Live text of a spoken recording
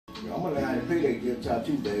I'm gonna learn how to pay that gift top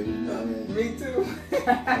too, baby. You know what I mean? Me too.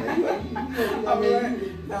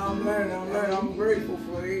 I'm learning. I'm grateful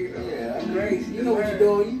for it. Yeah, grace. You know what you're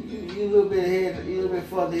doing. You a little bit ahead, you a little bit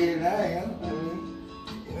further ahead than I am. I mean,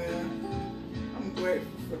 well, I'm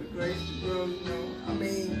grateful for the grace to grow. You know, I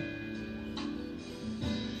mean,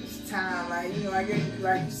 it's time. Like, you know, I guess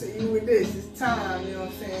like you said, you with this, it's time. You know what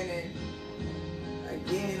I'm saying? And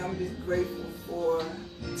again, I'm just grateful for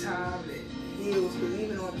time that heals. Because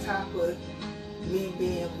even on top of me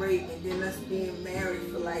being raped and then us being married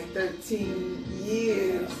for like 13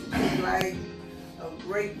 years, it's like a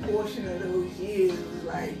great portion of those years was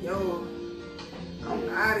like, yo, I'm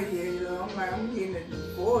out of here, you know. I'm like, I'm getting a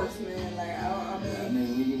divorce, man. Like, I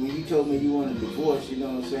mean, when you told me you wanted a divorce, you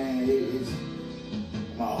know what I'm saying? It's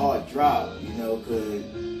my heart dropped, you know, because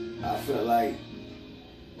I felt like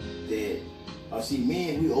that. See,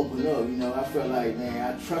 men, we open up, you know. I felt like,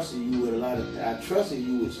 man, I trusted you with I trusted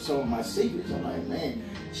you with some of my secrets. I'm like, man,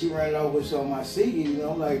 she ran off with some of my secrets, you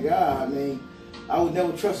know. I'm like, God, I mean, I would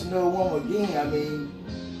never trust another woman again.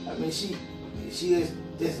 I mean, she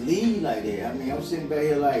just leave like that. I mean, I'm sitting back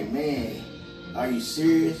here like, man, are you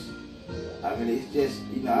serious? I mean, it's just,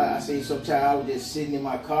 you know, I see sometimes I was just sitting in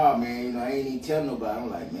my car, man. You know, I ain't even telling nobody. I'm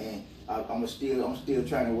like, man, I'm still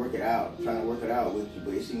trying to work it out, with you.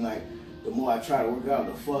 But it seemed like the more I try to work out,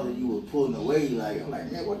 the further you were pulling away. Like, I'm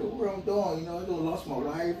like, man, what the world I'm doing? You know, I done lost my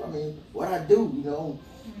wife. I mean, what I do? You know,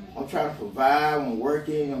 I'm trying to provide. I'm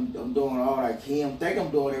working. I'm doing all I can. I think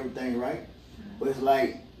I'm doing everything right. But it's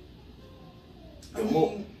like, and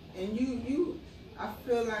you, I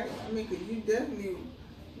feel like, I mean, because you definitely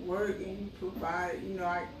work and you provide. You know,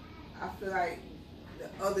 I feel like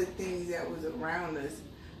the other things that was around us,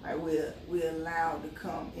 like we're allowed to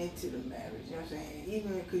come into the marriage. You know what I'm saying?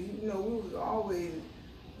 Even because, you know, we was always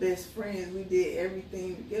best friends. We did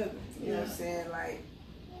everything together. You know what I'm saying? Like,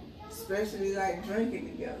 especially like drinking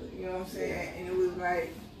together. You know what I'm saying? And it was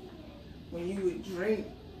like, when you would drink,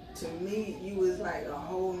 to me, you was like a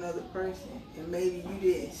whole nother person. And maybe you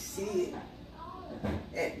didn't see it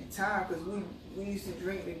at the time, because we used to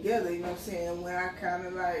drink together. You know what I'm saying? When I kind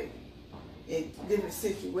of like, in different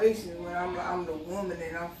situations, when I'm the woman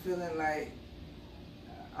and I'm feeling like,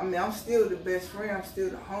 I mean, I'm still the best friend, I'm still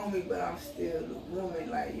the homie, but I'm still the woman,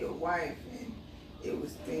 like your wife. And it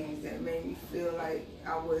was things that made me feel like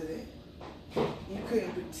you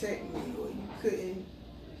couldn't protect me, or you couldn't,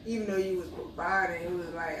 even though you was providing, it was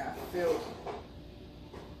like I felt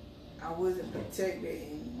I wasn't protected.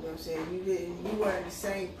 And you know what I'm saying, you weren't the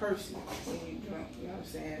same person when you drunk. You know what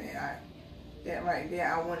I'm saying? And that right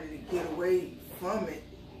there, I wanted to get away from it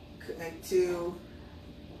until,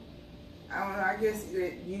 I don't know, I guess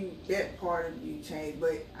that part of you changed,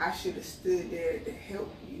 but I should have stood there to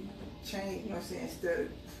help you change, you know what I'm saying, instead of,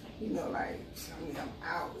 you know, like, I mean, I'm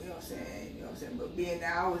out, you know what I'm saying, but being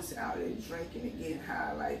that I was out there drinking and getting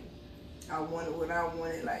high, like, I wanted what I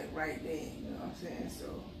wanted, like, right then, you know what I'm saying,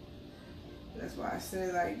 so that's why I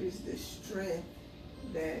say, like, just the strength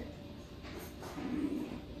that you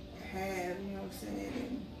have, you know what I'm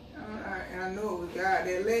saying, and I know it was God.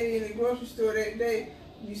 That lady in the grocery store that day,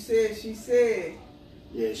 she said.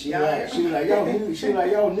 Yeah, she was like,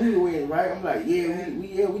 y'all knew the wedding, right? I'm like, yeah,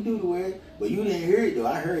 we do the wedding, but you didn't hear it though.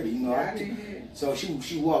 I heard it, you know. Yeah, I didn't hear it. So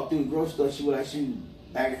she walked through the grocery store. She was like, she was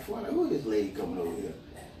back and forth, like, who is this lady coming over here?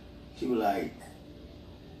 She was like,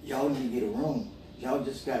 y'all need to get a room. Y'all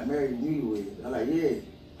just got married and newlyweds. I'm like, yeah.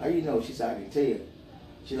 How you know? She said, I can tell.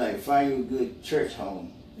 She like, find you a good church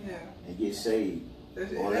home. Yeah. And get saved. Or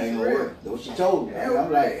it ain't gonna real. work. That's what she told me.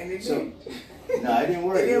 I'm like, so, no, it didn't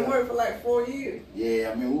work. It didn't work for like 4 years.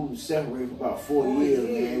 Yeah, I mean, we were separated for about 4 years,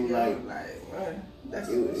 man. It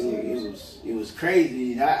was it was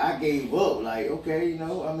crazy. I gave up. Like, okay, you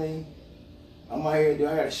know, I mean, I'm out here. Do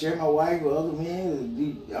I gotta share my wife with other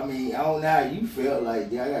men? I mean, I don't know how you felt. Like,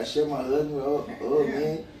 I gotta share my husband with other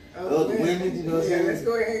men, other women. You know what I'm saying? Let's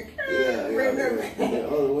go ahead. Other women.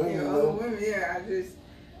 Other women. Yeah,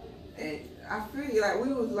 and I feel like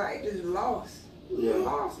we was like just lost. We were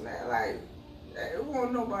lost, man. Like, it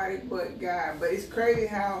wasn't nobody but God. But it's crazy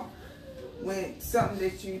how when something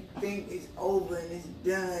that you think is over and it's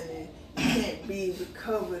done and can't be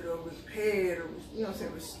recovered or repaired or, you know what I'm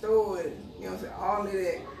saying, restored, you know what I'm saying, all of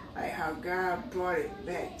that, like how God brought it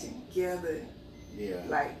back together. Yeah.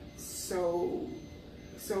 Like so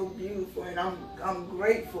beautiful. And I'm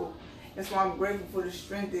grateful. That's why I'm grateful for the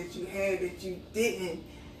strength that you had, that you didn't,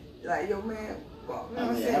 like, yo, man, well, you know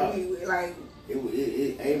what I'm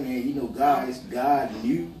saying, hey man, you know, God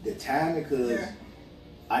knew the timing, because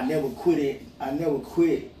I never quit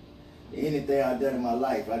anything I've done in my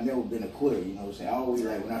life, I've never been a quitter, you know what I'm saying? I always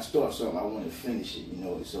like, when I start something, I want to finish it, you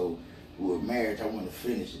know. And so with marriage, I want to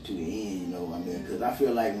finish it to the end, you know what I mean? Because I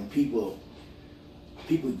feel like when people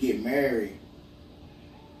get married,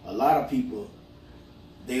 a lot of people,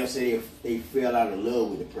 they'll say they fell out of love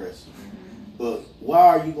with the person. But why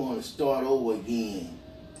are you going to start over again?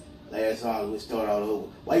 Last time we start all over.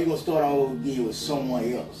 Why are you going to start all over again with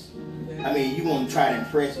someone else? I mean, you're going to try to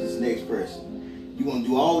impress this next person. You're going to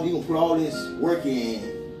put all this work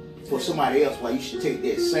in for somebody else, while you should take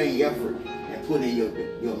that same effort and put in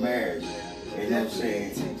your marriage. You know what I'm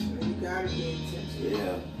saying? You gotta be intentional.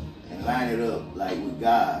 Yeah. And line it up like with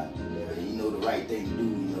God. And you know the right thing to do,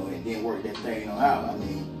 you know, and then work that thing out. I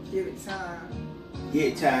mean, give it time.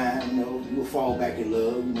 Get time, you know, you will fall back in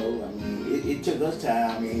love, you know. I mean, it took us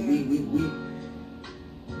time. I mean,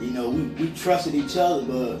 we trusted each other,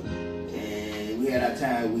 but and we had our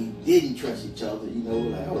time we didn't trust each other, you know,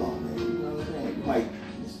 like, hold on, man, you know what I'm saying? You might,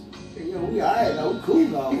 you know, we all right now, we cool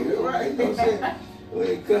now, whatever, right? You know what I'm saying? When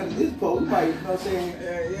it comes to this part, we might, you know what I'm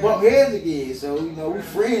saying, bump heads again. So, you know, we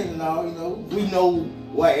friends and all, you know. We know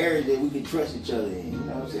what areas that we can trust each other in, you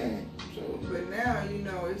know what I'm saying? So, but now, you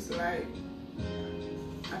know, it's like,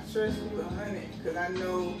 I trust you 100 because I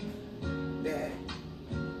know that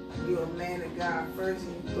you're a man of God first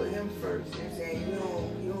and you put him first. You know what I'm saying?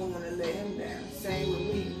 You don't want to let him down. Same with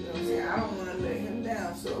me. You know what I'm saying? I don't want to let him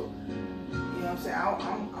down. So, you know what I'm saying?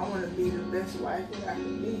 I want to be the best wife that I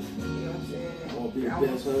can be. You know what I'm saying? I want to be the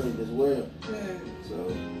best husband as well. Yeah. So,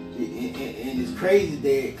 and it's crazy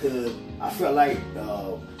that because I felt like,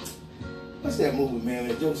 what's that movie, man?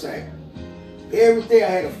 That Joe sang. Every day I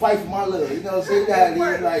had to fight for my love, you know what I'm saying?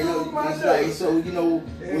 It's like, so, you know,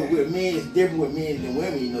 with men, it's different with men than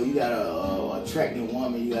women, you know. You got a attractive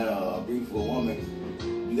woman, you got a beautiful woman,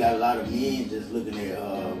 you got a lot of men just looking at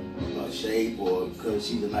her shape or because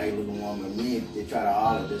she's a nice looking woman. Men, they try to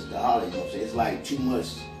holler just to holler, you know what I'm saying? It's like too much,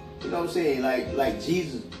 you know what I'm saying? Like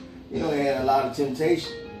Jesus, you know, he had a lot of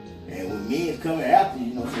temptation. And when men's coming after you,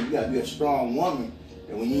 you know what I'm saying? You got to be a strong woman.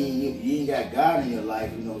 And when you ain't got God in your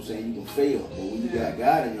life, you know what I'm saying, you can fail. But when you got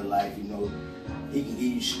God in your life, you know, he can give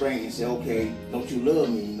you strength and say, okay, don't you love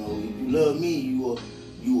me? You know, if you love me, you will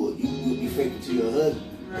be faithful to your husband.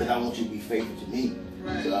 Because I want you to be faithful to me.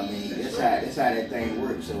 Right. So I mean, that's how that thing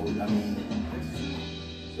works. So I mean,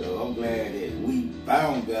 so I'm glad that we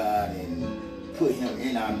found God and put him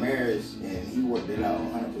in our marriage and he worked it out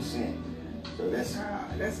 100%. So that's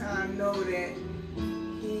how I know that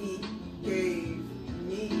he gave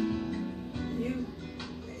me you.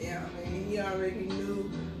 Yeah, I mean, he already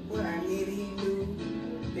knew what I needed. He knew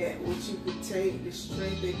that what you could take, the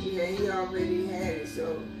strength that you had, he already had it.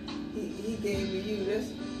 So he gave me you. That's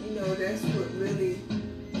what really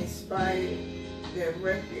inspired that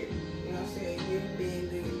record. You know what I'm saying? You being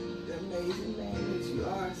the amazing man that you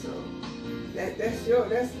are. So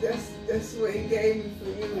that's what he gave me for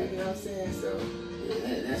you. You know what I'm saying? So.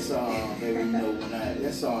 Yeah, that song, baby, you know,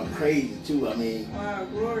 that song crazy too. I mean, wow,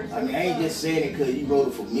 glory to I ain't just saying it because you wrote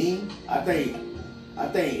it for me. I think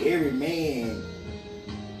every man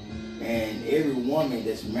and every woman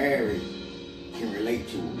that's married can relate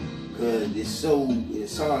to it because the song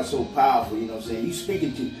is so powerful. You know what I'm saying?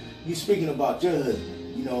 You speaking about your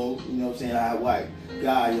husband. You know what I'm saying? I wife,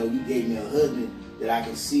 God, you gave me a husband that I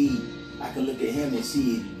can see. I can look at him and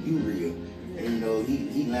see you real, and you know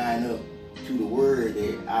he lined up to the word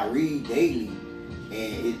that I read daily, and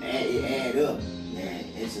it add up, and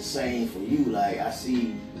it's the same for you. Like I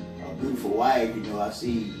see a beautiful wife, you know, I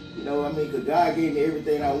see, you know what I mean, because God gave me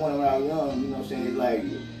everything I wanted when I was young, you know what I'm saying? It's like,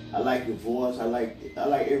 I like your voice, I like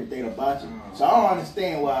everything about you. So I don't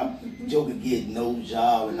understand why Joker get nose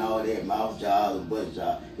job and all that, mouth job and butt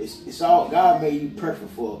job. It's all, God made you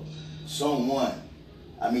perfect for someone.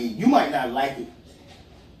 I mean, you might not like it.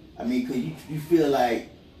 I mean, because you feel like,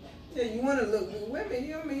 yeah, you want to look good. Women,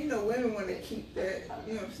 you know what I mean? You know, women want to keep that,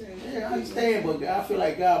 you know what I'm saying? Yeah, I understand, but I feel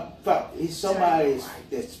like God, it's somebody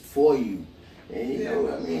that's for you. And you know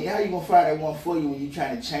what I mean? How you going to find that one for you when you're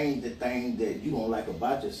trying to change the thing that you don't like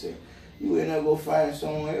about yourself? You end up go find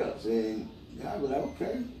someone else. And God be like,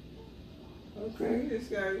 okay. You just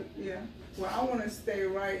got to, yeah. Well, I want to stay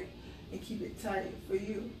right and keep it tight for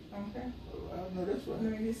you, okay? I know that's right.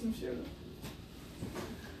 Let me get some sugar.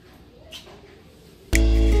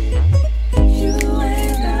 You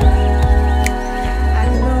and I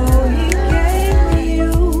know he gave me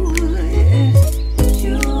you, yeah.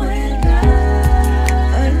 You and I,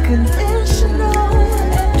 unconditional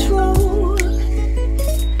and true.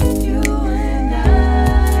 You and I,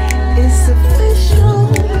 it's official,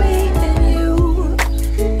 me and you.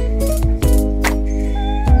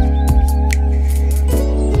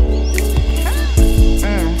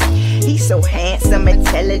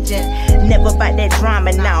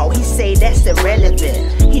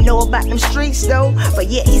 about them streets though, but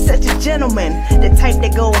yet he's such a gentleman, the type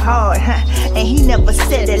that go hard, and he never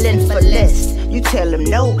settling for less. You tell him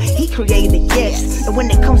no, he created yes. And when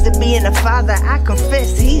it comes to being a father, I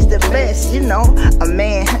confess he's the best. You know, a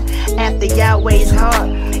man after Yahweh's heart.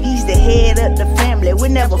 He's the head of the family, we're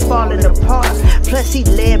never falling apart. Plus he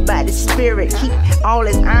led by the spirit, keep all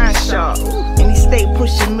his iron sharp. And he stay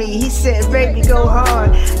pushing me, he said, baby, go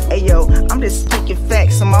hard. Hey yo, I'm just speaking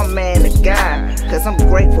facts on my man of God, cause I'm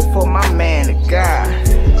grateful for my man of God.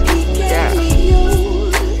 He gave